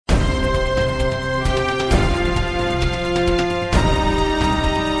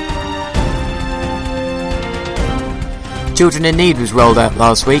Children in Need was rolled out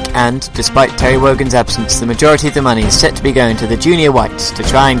last week and, despite Terry Wogan's absence, the majority of the money is set to be going to the Junior Whites to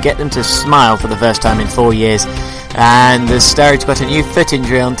try and get them to smile for the first time in 4 years. And the Sturridge got a new foot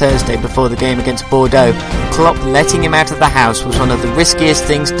injury on Thursday before the game against Bordeaux. Klopp letting him out of the house was one of the riskiest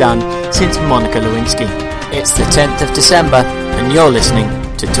things done since Monica Lewinsky. It's the 10th of December and you're listening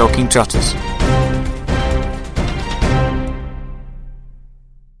to Talking Trotters.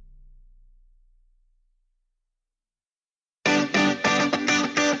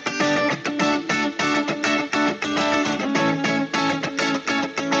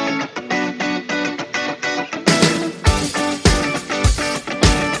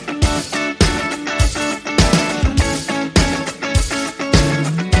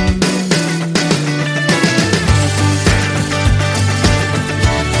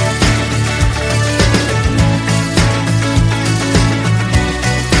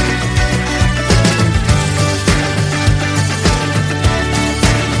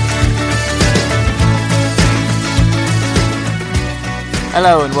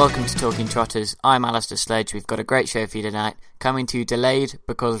 Hello and welcome to Talking Trotters. I'm Alistair Sledge. We've got a great show for you tonight, coming to you delayed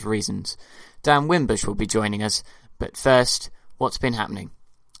because of reasons. Dan Wimbush will be joining us, but first, what's been happening?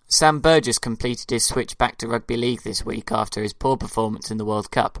 Sam Burgess completed his switch back to rugby league this week after his poor performance in the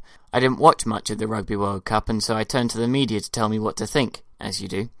World Cup. I didn't watch much of the Rugby World Cup, and so I turned to the media to tell me what to think, as you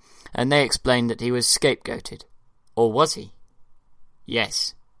do, and they explained that he was scapegoated. Or was he?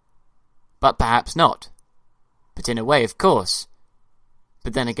 Yes. But perhaps not. But in a way, of course.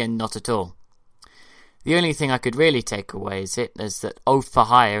 But then again, not at all. The only thing I could really take away is that oath for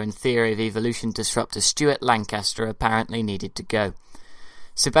hire and theory of evolution disruptor Stuart Lancaster apparently needed to go.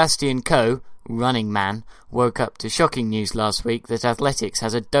 Sebastian Coe, running man, woke up to shocking news last week that athletics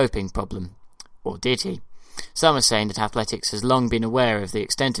has a doping problem. Or did he? Some are saying that athletics has long been aware of the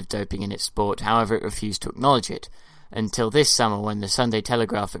extent of doping in its sport, however it refused to acknowledge it, until this summer when the Sunday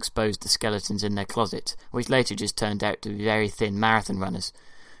Telegraph exposed the skeletons in their closet, which later just turned out to be very thin marathon runners.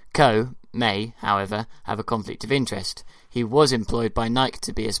 Coe may, however, have a conflict of interest. He was employed by Nike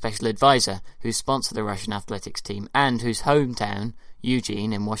to be a special advisor who sponsored the Russian athletics team and whose hometown,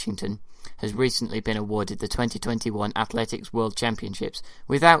 Eugene in Washington, has recently been awarded the 2021 Athletics World Championships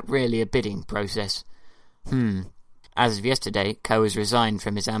without really a bidding process. As of yesterday, Coe has resigned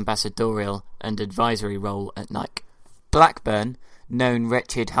from his ambassadorial and advisory role at Nike. Blackburn, known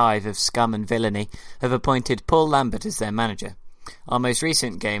wretched hive of scum and villainy, have appointed Paul Lambert as their manager. Our most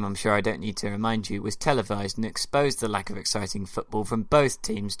recent game, I'm sure I don't need to remind you, was televised and exposed the lack of exciting football from both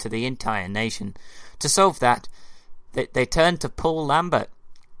teams to the entire nation. To solve that, they turned to Paul Lambert.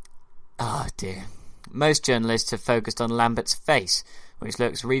 Ah, dear. Most journalists have focused on Lambert's face, which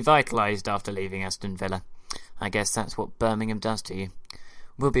looks revitalised after leaving Aston Villa. I guess that's what Birmingham does to you.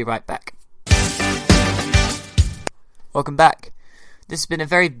 We'll be right back. Welcome back. This has been a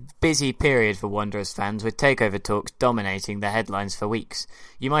very busy period for Wanderers fans, with takeover talks dominating the headlines for weeks.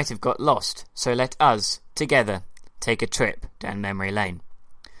 You might have got lost, so let us, together, take a trip down memory lane.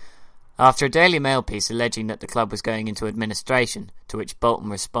 After a Daily Mail piece alleging that the club was going into administration, to which Bolton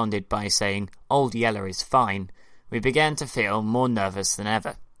responded by saying, "Old Yeller is fine," we began to feel more nervous than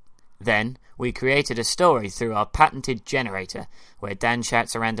ever. Then, we created a story through our patented generator, where Dan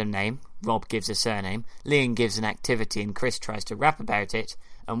shouts a random name, Rob gives a surname, Liam gives an activity and Chris tries to rap about it,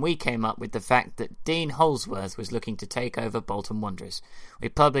 and we came up with the fact that Dean Holsworth was looking to take over Bolton Wanderers. We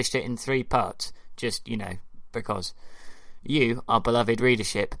published it in 3 parts, just, because. You, our beloved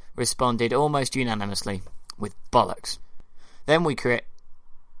readership, responded almost unanimously, with bollocks. Then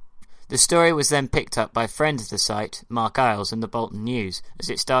The story was then picked up by friend of the site, Mark Isles, and the Bolton News, as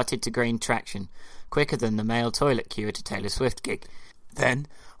it started to gain traction, quicker than the male toilet queue at a Taylor Swift gig. Then,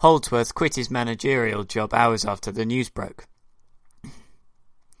 Holdsworth quit his managerial job hours after the news broke.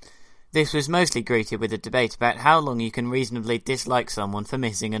 This was mostly greeted with a debate about how long you can reasonably dislike someone for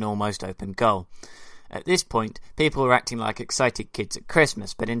missing an almost open goal. At this point, people were acting like excited kids at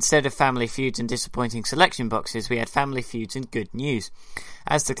Christmas, but instead of family feuds and disappointing selection boxes, we had family feuds and good news.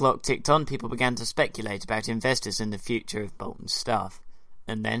 As the clock ticked on, people began to speculate about investors and the future of Bolton's staff.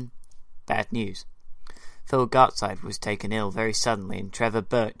 And then, bad news. Phil Gartside was taken ill very suddenly, and Trevor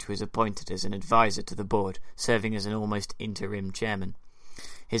Birch was appointed as an advisor to the board, serving as an almost interim chairman.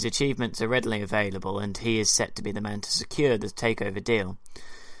 His achievements are readily available, and he is set to be the man to secure the takeover deal.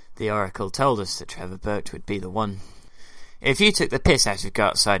 The Oracle told us that Trevor Birch would be the one. If you took the piss out of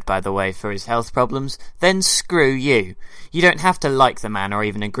Gartside, by the way, for his health problems, then screw you. You don't have to like the man or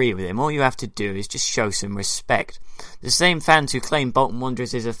even agree with him. All you have to do is just show some respect. The same fans who claim Bolton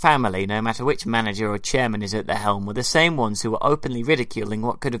Wanderers is a family, no matter which manager or chairman is at the helm, were the same ones who were openly ridiculing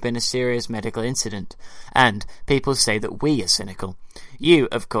what could have been a serious medical incident. And people say that we are cynical. You,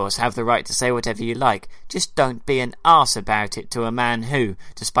 of course, have the right to say whatever you like, just don't be an arse about it to a man who,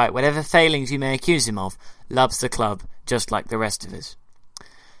 despite whatever failings you may accuse him of, loves the club just like the rest of us.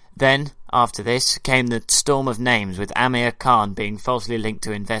 Then, after this, came the storm of names, with Amir Khan being falsely linked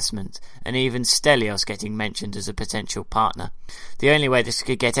to investment, and even Stelios getting mentioned as a potential partner. The only way this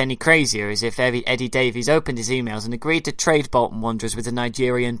could get any crazier is if Eddie Davies opened his emails and agreed to trade Bolton Wanderers with a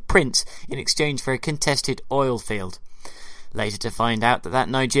Nigerian prince in exchange for a contested oil field. Later to find out that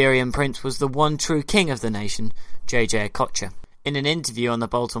Nigerian prince was the one true king of the nation, JJ Okocha. In an interview on the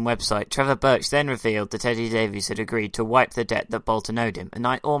Bolton website, Trevor Birch then revealed that Eddie Davies had agreed to wipe the debt that Bolton owed him, and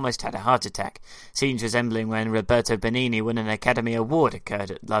I almost had a heart attack. Scenes resembling when Roberto Benigni won an Academy Award occurred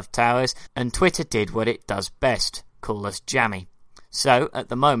at Love Towers, and Twitter did what it does best, call us jammy. So, at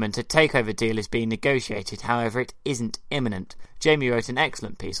the moment, a takeover deal is being negotiated, however it isn't imminent. Jamie wrote an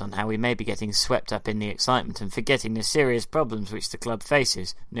excellent piece on how we may be getting swept up in the excitement and forgetting the serious problems which the club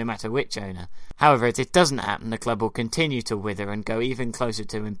faces, no matter which owner. However, if it doesn't happen, the club will continue to wither and go even closer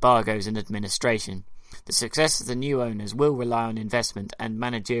to embargoes and administration. The success of the new owners will rely on investment and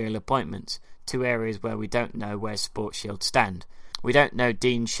managerial appointments, two areas where we don't know where Sportshield stand. We don't know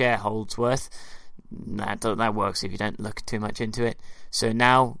Dean Shareholdsworth. That works if you don't look too much into it. So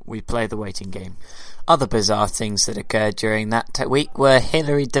now we play the waiting game. Other bizarre things that occurred during that week were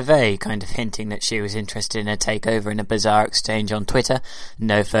Hilary Devey kind of hinting that she was interested in a takeover in a bizarre exchange on Twitter.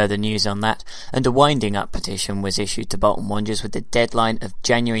 No further news on that. And a winding up petition was issued to Bolton Wanderers with the deadline of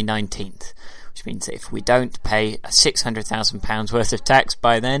January 19th. Which means that if we don't pay £600,000 worth of tax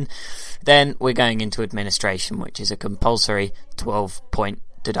by then we're going into administration, which is a compulsory 12-point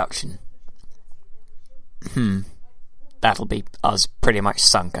deduction. That'll be us pretty much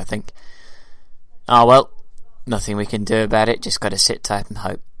sunk, I think. Ah well, nothing we can do about it, just gotta sit tight and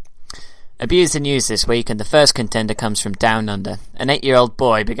hope. Abuse the news this week, and the first contender comes from Down Under. An 8-year-old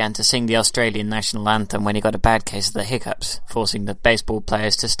boy began to sing the Australian national anthem when he got a bad case of the hiccups, forcing the baseball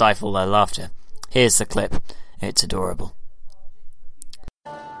players to stifle their laughter. Here's the clip. It's adorable.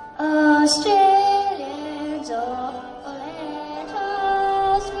 Australians, oh, let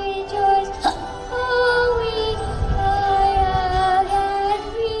us rejoice. Oh, we are young and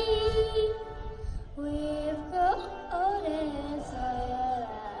free. We've golden soil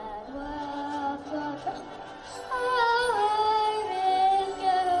and wealth of trust. Our is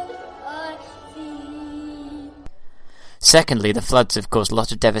good on sea. Secondly, the floods have caused a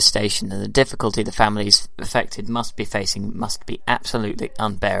lot of devastation, and the difficulty the families affected must be facing must be absolutely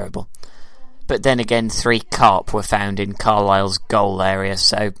unbearable. But then again, 3 carp were found in Carlisle's goal area,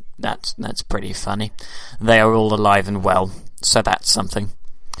 so that's pretty funny. They are all alive and well, so that's something.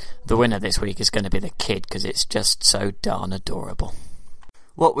 The winner this week is going to be the kid, because it's just so darn adorable.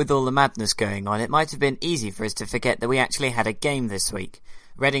 What with all the madness going on, it might have been easy for us to forget that we actually had a game this week.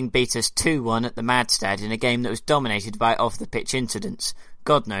 Reading beat us 2-1 at the Madstad in a game that was dominated by off-the-pitch incidents.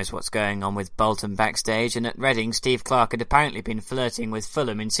 God knows what's going on with Bolton backstage, and at Reading, Steve Clarke had apparently been flirting with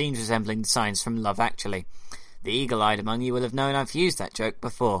Fulham in scenes resembling the signs from Love Actually. The eagle-eyed among you will have known I've used that joke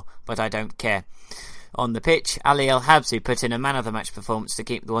before, but I don't care. On the pitch, Ali El Habsi put in a man-of-the-match performance to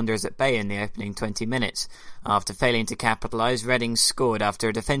keep the Wanderers at bay in the opening 20 minutes. After failing to capitalise, Reading scored after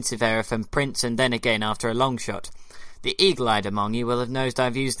a defensive error from Prince and then again after a long shot. The eagle-eyed among you will have noticed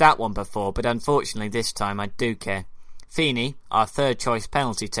I've used that one before, but unfortunately this time I do care. Feeney, our third-choice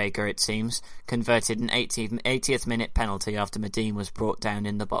penalty taker it seems, converted an 80th minute penalty after Medine was brought down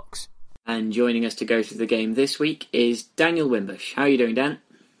in the box. And joining us to go through the game this week is Daniel Wimbush. How are you doing, Dan?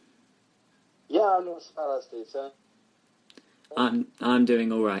 Yeah, I'm not so bad, Steve, sir. I'm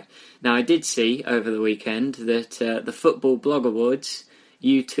doing all right. Now, I did see over the weekend that the Football Blog Awards,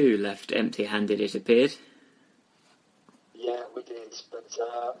 you too left empty-handed, it appeared. Yeah, we did, but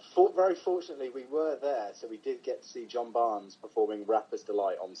very fortunately we were there, so we did get to see John Barnes performing Rapper's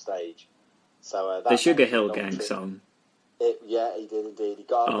Delight on stage. So the Sugar Hill Gang song. Yeah, he did indeed. He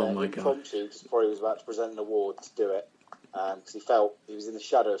got up there impromptu just before he was about to present an award to do it, because he felt he was in the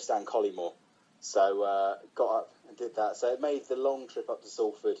shadow of Stan Collymore. So got up and did that. So it made the long trip up to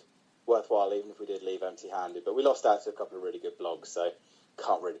Salford worthwhile, even if we did leave empty-handed. But we lost out to a couple of really good blogs, so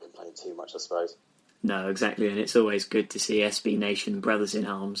can't really complain too much, I suppose. No, exactly, and it's always good to see SB Nation Brothers in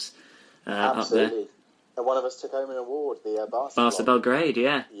Arms Absolutely. Up there. And one of us took home an award, the Barca Belgrade,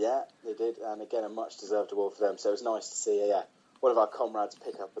 yeah. Yeah, they did, and again, a much-deserved award for them, so it was nice to see one of our comrades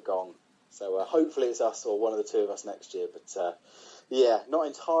pick up a gong. So hopefully it's us or one of the two of us next year, but Yeah, not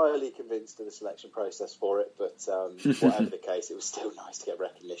entirely convinced of the selection process for it, but whatever the case, it was still nice to get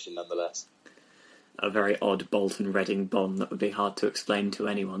recognition nonetheless. A very odd Bolton-Reading bond that would be hard to explain to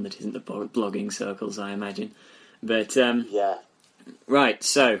anyone that isn't the blogging circles, I imagine. But yeah. Right,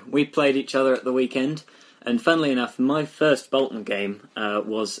 so we played each other at the weekend, and funnily enough, my first Bolton game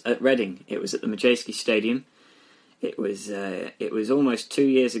was at Reading. It was at the Madejski Stadium. It was almost 2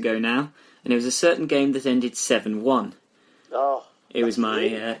 years ago now, and it was a certain game that ended 7-1. Oh, it was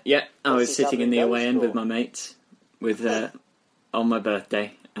my I was sitting in the away end with my mates on my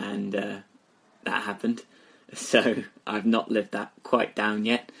birthday, and that happened. So I've not lived that quite down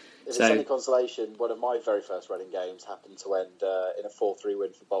yet. If it's any consolation, one of my very first Reading games happened to end in a 4-3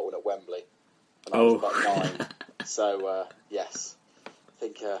 win for Bolton at Wembley, and I was about 9. So yes, I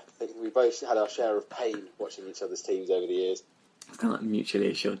think we both had our share of pain watching each other's teams over the years. It's kind of like mutually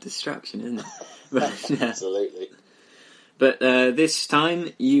assured destruction, isn't it? But, absolutely. But this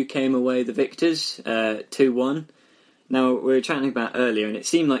time you came away the victors, 2-1. Now, we were chatting about earlier, and it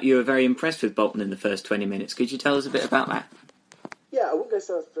seemed like you were very impressed with Bolton in the first 20 minutes. Could you tell us a bit about that? Yeah, I wouldn't go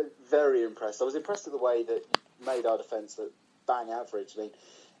so very impressed. I was impressed with the way that you made our defence look bang average. I mean,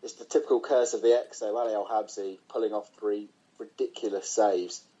 it's the typical curse of the Exo, Ali El-Habsi pulling off 3 ridiculous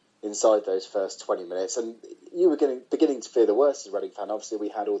saves inside those first 20 minutes. And you were beginning to fear the worst as a Reading fan. Obviously, we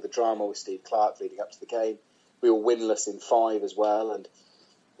had all the drama with Steve Clarke leading up to the game. We were winless in 5 as well. And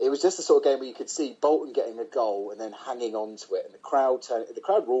it was just the sort of game where you could see Bolton getting a goal and then hanging on to it. And the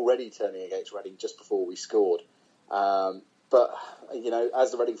crowd were already turning against Reading just before we scored. But, you know,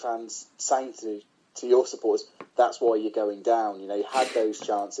 as the Reading fans saying to your supporters, that's why you're going down. You know, you had those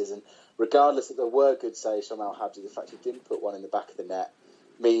chances, and regardless that there were good saves from El-Habsi, the fact he didn't put one in the back of the net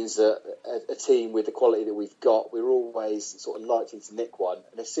means that a team with the quality that we've got, we're always sort of likely to nick one.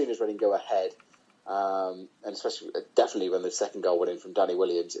 And as soon as Reading go ahead, and especially definitely when the second goal went in from Danny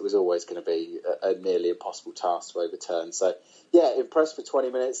Williams, it was always going to be a nearly impossible task to overturn. So, yeah, impressed for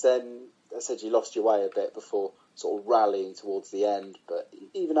 20 minutes. Then I said you lost your way a bit before sort of rallying towards the end. But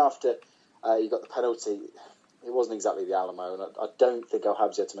even after you got the penalty, it wasn't exactly the Alamo, and I don't think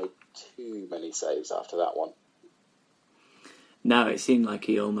El-Habsi had to make too many saves after that one. No, it seemed like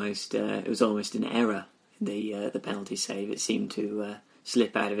it was almost an error, the penalty save. It seemed to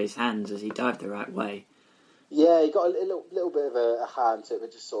slip out of his hands as he dived the right way. Yeah, he got a little bit of a hand to it,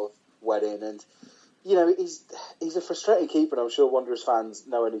 but just sort of went in. And, you know, he's a frustrating keeper, and I'm sure Wanderers fans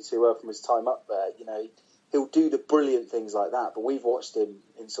know only too well from his time up there. You know, he'll do the brilliant things like that, but we've watched him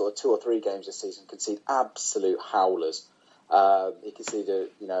in sort of 2 or 3 games this season concede absolute howlers. He conceded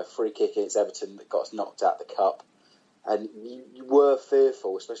a free kick against Everton that got us knocked out the cup. And you were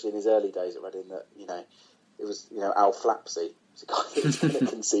fearful, especially in his early days at Reading, that, you know, it was, you know, Al-Flapsy was a guy that was going to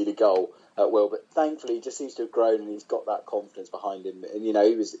concede a goal at will. But thankfully, he just seems to have grown, and he's got that confidence behind him. And, you know,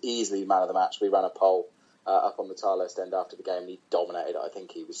 he was easily man of the match. We ran a poll up on the Tilehurst end after the game, and he dominated. I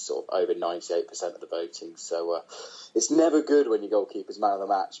think he was sort of over 98% of the voting. So it's never good when your goalkeeper's man of the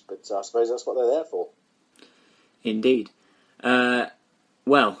match, but I suppose that's what they're there for. Indeed.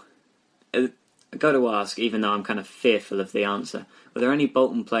 I've got to ask, even though I'm kind of fearful of the answer, were there any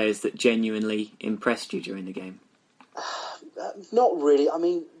Bolton players that genuinely impressed you during the game? Not really. I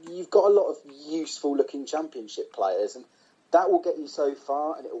mean, you've got a lot of useful-looking Championship players, and that will get you so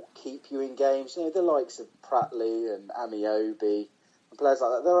far, and it will keep you in games. You know, the likes of Pratley and Amiobi and players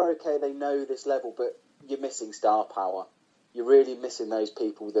like that, they're okay, they know this level, but you're missing star power. You're really missing those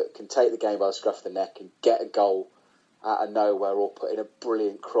people that can take the game by the scruff of the neck and get a goal out of nowhere or put in a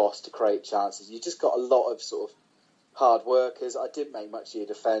brilliant cross to create chances. You just got a lot of sort of hard workers. I didn't make much of your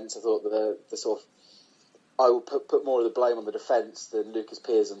defence. I thought that the sort of I will put more of the blame on the defence than Lucas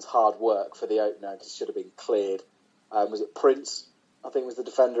Pearson's hard work for the opener, because it should have been cleared. Was it Prince, I think, was the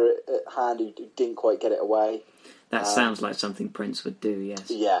defender at hand who didn't quite get it away. That sounds like something Prince would do, yes.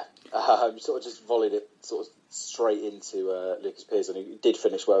 Yeah, sort of just volleyed it sort of straight into Lucas Pearson, who did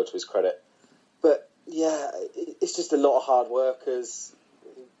finish well to his credit. But yeah, it's just a lot of hard workers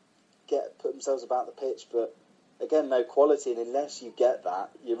who put themselves about the pitch, but again, no quality, and unless you get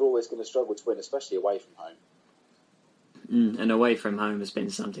that, you're always going to struggle to win, especially away from home. And away from home has been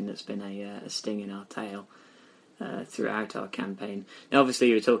something that's been a sting in our tail throughout our campaign. Now, obviously,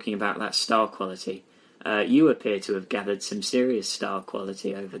 you were talking about that star quality. You appear to have gathered some serious star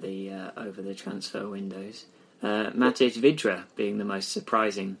quality over the transfer windows. Matej Vydra being the most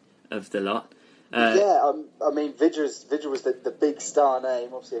surprising of the lot. I mean, Vydra was the big star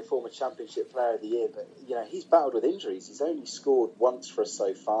name, obviously a former Championship Player of the Year, but you know, he's battled with injuries. He's only scored once for us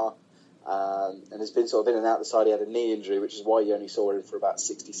so far, and has been sort of in and out the side. He had a knee injury, which is why you only saw him for about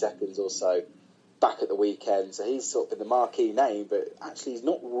 60 seconds or so. back at the weekend. So he's sort of been the marquee name, but actually he's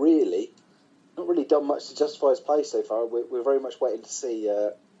not really done much to justify his play so far. We're very much waiting to see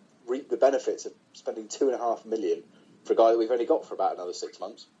reap the benefits of spending £2.5 million for a guy that we've only got for about another 6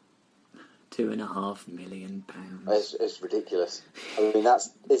 months. £2.5 million. It's ridiculous. I mean,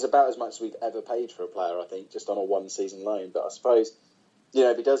 it's about as much as we've ever paid for a player, I think, just on a one-season loan. But I suppose,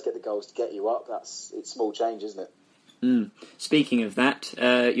 if he does get the goals to get you up, it's small change, isn't it? Speaking of that,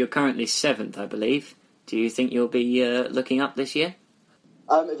 you're currently 7th, I believe. Do you think you'll be looking up this year?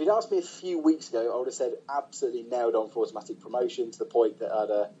 If you'd asked me a few weeks ago, I would have said absolutely nailed on for automatic promotion, to the point that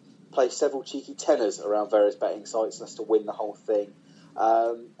I'd placed several cheeky tenors around various betting sites and us to win the whole thing.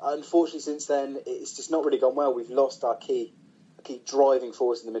 Unfortunately, since then, it's just not really gone well. We've lost our key driving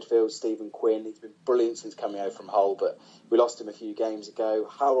force in the midfield, Stephen Quinn. He's been brilliant since coming over from Hull, but we lost him a few games ago.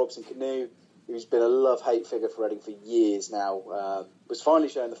 Hal Robson-Kanu, who's been a love-hate figure for Reading for years now, was finally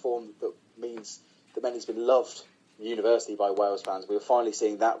showing the form that meant he's been loved universally by Wales fans. We were finally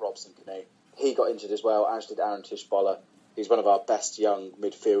seeing that Robson-Kanu. He got injured as well, as did Aaron Tischboller, who's one of our best young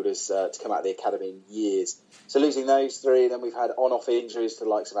midfielders to come out of the academy in years. So losing those three, then we've had on-off injuries to the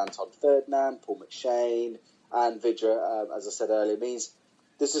likes of Anton Ferdinand, Paul McShane, and Vidra, as I said earlier, means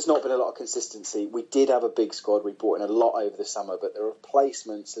there's just not been a lot of consistency. We did have a big squad. We brought in a lot over the summer, but the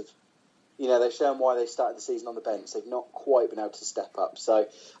replacements have, they've shown why they started the season on the bench. They've not quite been able to step up. So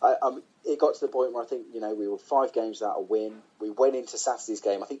it got to the point where I think, we were 5 games without a win. We went into Saturday's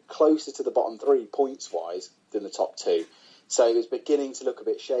game, I think, closer to the bottom 3 points-wise than the top 2. So it was beginning to look a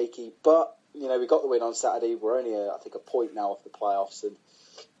bit shaky. But, we got the win on Saturday. We're only, I think, a point now off the playoffs. And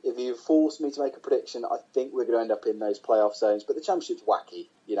if you force me to make a prediction, I think we're going to end up in those playoff zones. But the Championship's wacky.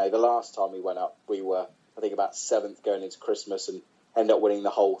 The last time we went up, we were, I think, about 7th going into Christmas and ended up winning the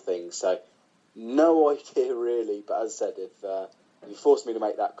whole thing. So no idea, really. But as I said, if you force me to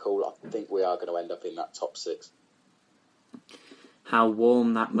make that call, I think we are going to end up in that top 6. How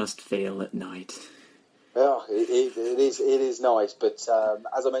warm that must feel at night. Yeah, it is nice, but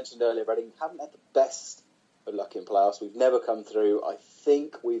as I mentioned earlier, Reading haven't had the best of luck in playoffs. We've never come through. I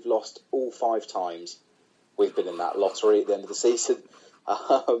think we've lost all 5 times we've been in that lottery at the end of the season.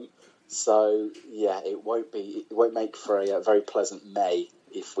 So yeah, it won't make for a very pleasant May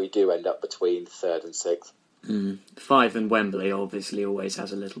if we do end up between 3rd and 6th. 5 and Wembley obviously always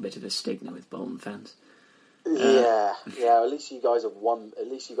has a little bit of a stigma with Bolton fans. Yeah. At least you guys have won. At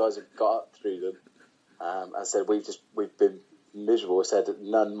least you guys have got up through them. As I said, we've been miserable. I said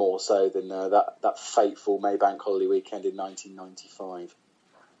none more so than that fateful Maybank holiday weekend in 1995.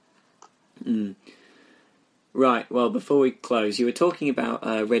 Right, well, before we close, you were talking about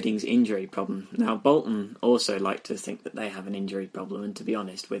Reading's injury problem. Now, Bolton also like to think that they have an injury problem, and to be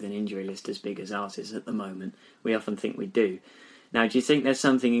honest, with an injury list as big as ours is at the moment, we often think we do. Now, do you think there's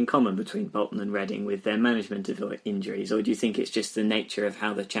something in common between Bolton and Reading with their management of injuries, or do you think it's just the nature of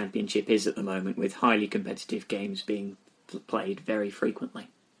how the Championship is at the moment, with highly competitive games being played very frequently?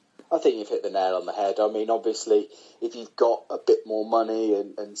 I think you've hit the nail on the head. I mean, obviously, if you've got a bit more money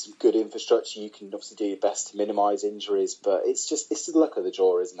and some good infrastructure, you can obviously do your best to minimise injuries, but it's the luck of the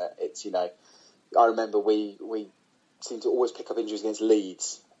draw, isn't it? It's, I remember we seem to always pick up injuries against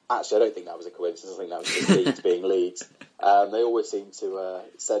Leeds. Actually, I don't think that was a coincidence. I think that was just Leeds being Leeds. They always seem to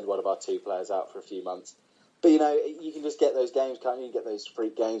send one of our 2 players out for a few months. But, you can just get those games, can't you? You get those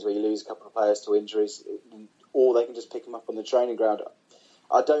freak games where you lose a couple of players to injuries, or they can just pick them up on the training ground.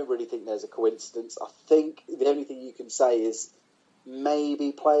 I don't really think there's a coincidence. I think the only thing you can say is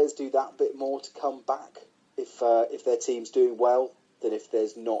maybe players do that bit more to come back if their team's doing well than if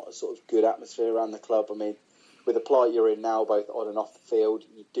there's not a sort of good atmosphere around the club. I mean, with the plight you're in now, both on and off the field,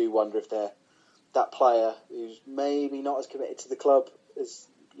 you do wonder if that player who's maybe not as committed to the club as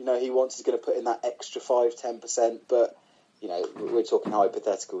he wants is going to put in that extra 5-10%. But we're talking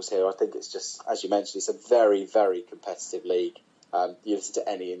hypotheticals here. I think it's just, as you mentioned, it's a very, very competitive league. You listen to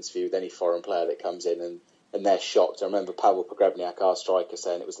any interview with any foreign player that comes in and they're shocked. I remember Pavel Pogrebniak, our striker,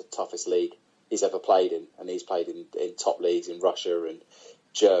 saying it was the toughest league he's ever played in, and he's played in top leagues in Russia and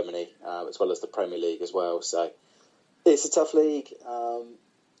Germany, as well as the Premier League as well. So it's a tough league.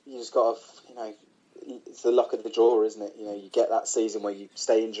 You just got to, it's the luck of the draw, isn't it? You get that season where you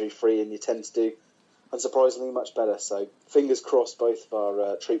stay injury free and you tend to do, unsurprisingly, much better. So fingers crossed both of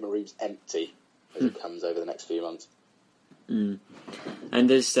our treatment rooms empty as it comes over the next few months.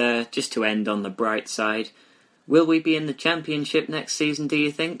 And as just to end on the bright side, will we be in the Championship next season, do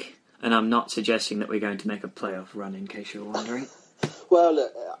you think? And I'm not suggesting that we're going to make a playoff run, in case you're wondering. Well,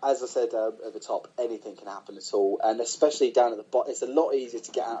 look, as I said at the top, anything can happen at all, and especially down at the bottom. It's a lot easier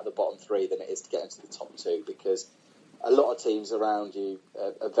to get out of the bottom 3 than it is to get into the top 2, because a lot of teams around you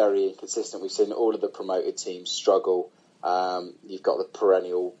are very inconsistent. We've seen all of the promoted teams struggle. You've got the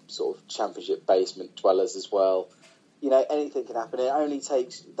perennial sort of championship basement dwellers as well. Anything can happen. It only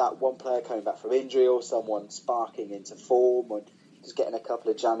takes that one player coming back from injury or someone sparking into form and just getting a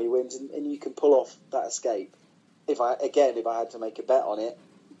couple of jammy wins, and you can pull off that escape. If I had to make a bet on it,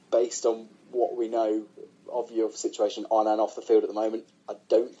 based on what we know of your situation on and off the field at the moment, I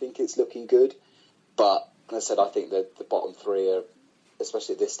don't think it's looking good. But as I said, I think that the bottom three are,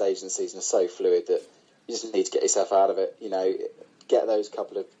 especially at this stage in the season, are so fluid that you just need to get yourself out of it. Get those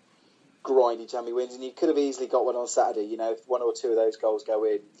couple of grindy jammy wins, and you could have easily got one on Saturday. If one or two of those goals go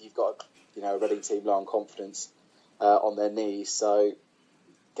in, you've got a Reading team low on confidence on their knees. So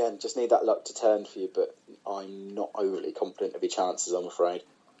again, just need that luck to turn for you, but I'm not overly confident of your chances, I'm afraid.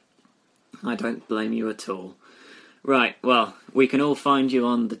 I don't blame you at all. Right, well, we can all find you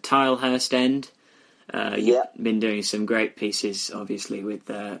on the Tilehurst end. You've been doing some great pieces, obviously, with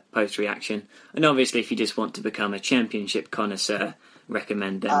post-reaction. And obviously, if you just want to become a championship connoisseur,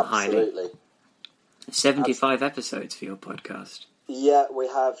 recommend them highly. 75 episodes for your podcast. Yeah, we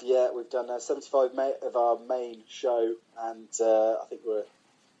have. Yeah, we've done 75 of our main show, and I think we're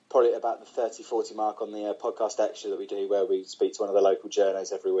probably about the 30-40 mark on the podcast extra that we do, where we speak to one of the local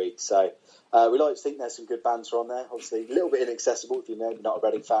journos every week. So we like to think there's some good banter on there. Obviously, a little bit inaccessible if you're maybe not a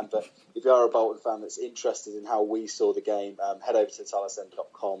Reading fan, but if you are a Bolton fan that's interested in how we saw the game, head over to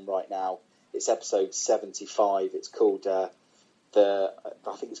tilehurstend.com right now. It's episode 75. It's called I can't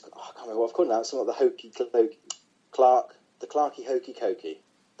remember what I've called it now. It's something like the Clarky Hokey Cokey.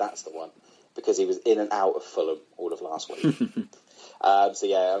 That's the one, because he was in and out of Fulham all of last week.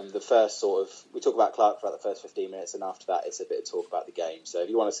 The first we talk about Clark for about the first 15 minutes, and after that it's a bit of talk about the game. So if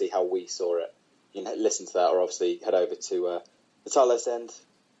you want to see how we saw it, you can listen to that, or obviously head over to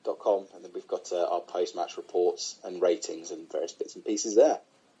thetilehurstend.com, and then we've got our post-match reports and ratings and various bits and pieces there.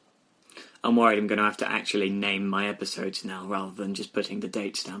 I'm worried I'm going to have to actually name my episodes now rather than just putting the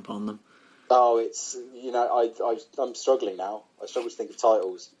date stamp on them. Oh, it's, I'm struggling now. I struggle to think of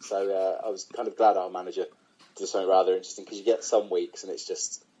titles, so I was kind of glad our manager did something rather interesting, because you get some weeks and it's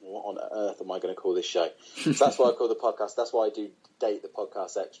just, what on earth am I going to call this show? So that's why I call the podcast. That's why I do date the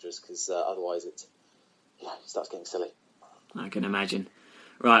podcast extras, because otherwise it starts getting silly. I can imagine.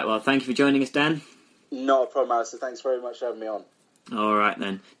 Right, well, thank you for joining us, Dan. Not a problem, Alistair. Thanks very much for having me on. All right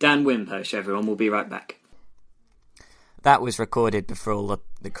then. Dan Wimbush, everyone. We'll be right back. That was recorded before all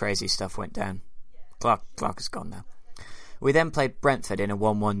the crazy stuff went down. Clark is gone now. We then played Brentford in a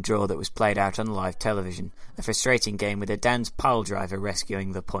 1-1 draw that was played out on live television, a frustrating game with a Dan's pile driver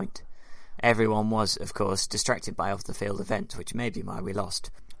rescuing the point. Everyone was, of course, distracted by off-the-field events, which may be why we lost.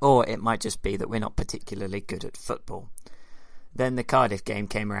 Or it might just be that we're not particularly good at football. Then the Cardiff game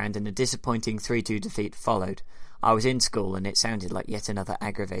came around and a disappointing 3-2 defeat followed. I was in school and it sounded like yet another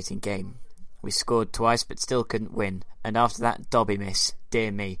aggravating game. We scored twice but still couldn't win, and after that Dobby miss,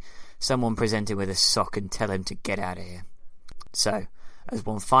 dear me, someone present him with a sock and tell him to get out of here. So, as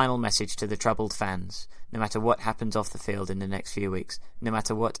one final message to the troubled fans, no matter what happens off the field in the next few weeks, no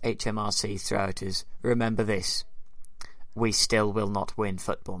matter what HMRC throw at us, remember this: we still will not win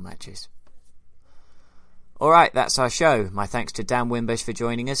football matches. Alright, that's our show. My thanks to Dan Wimbush for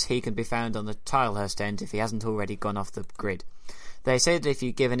joining us. He can be found on the Tilehurst end if he hasn't already gone off the grid. They say that if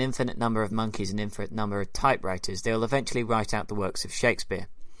you give an infinite number of monkeys an infinite number of typewriters, they will eventually write out the works of Shakespeare.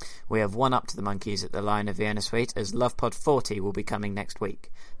 We have one up to the monkeys at the Lion of Vienna Suite, as Love Pod 40 will be coming next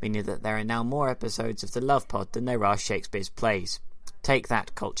week, meaning that there are now more episodes of the Love Pod than there are Shakespeare's plays. Take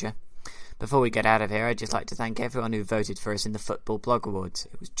that, culture. Before we get out of here, I'd just like to thank everyone who voted for us in the Football Blog Awards.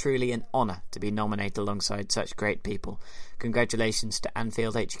 It was truly an honour to be nominated alongside such great people. Congratulations to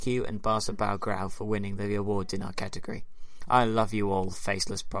Anfield HQ and Barca Belgrau for winning the awards in our category. I love you all,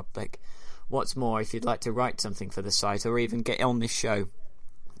 faceless public. What's more, if you'd like to write something for the site or even get on this show,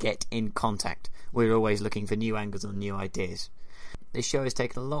 get in contact. We're always looking for new angles and new ideas. This show has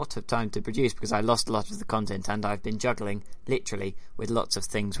taken a lot of time to produce because I lost a lot of the content and I've been juggling, literally, with lots of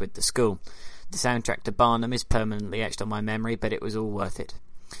things with the school. The soundtrack to Barnum is permanently etched on my memory, but it was all worth it.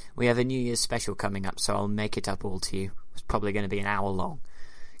 We have a New Year's special coming up, so I'll make it up all to you. It's probably going to be an hour long.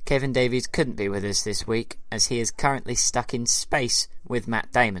 Kevin Davies couldn't be with us this week, as he is currently stuck in space with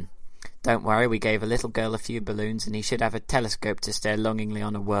Matt Damon. Don't worry, we gave a little girl a few balloons and he should have a telescope to stare longingly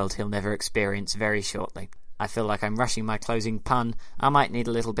on a world he'll never experience very shortly. I feel like I'm rushing my closing pun. I might need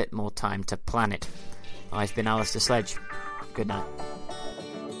a little bit more time to plan it. I've been Alistair Sledge. Good night.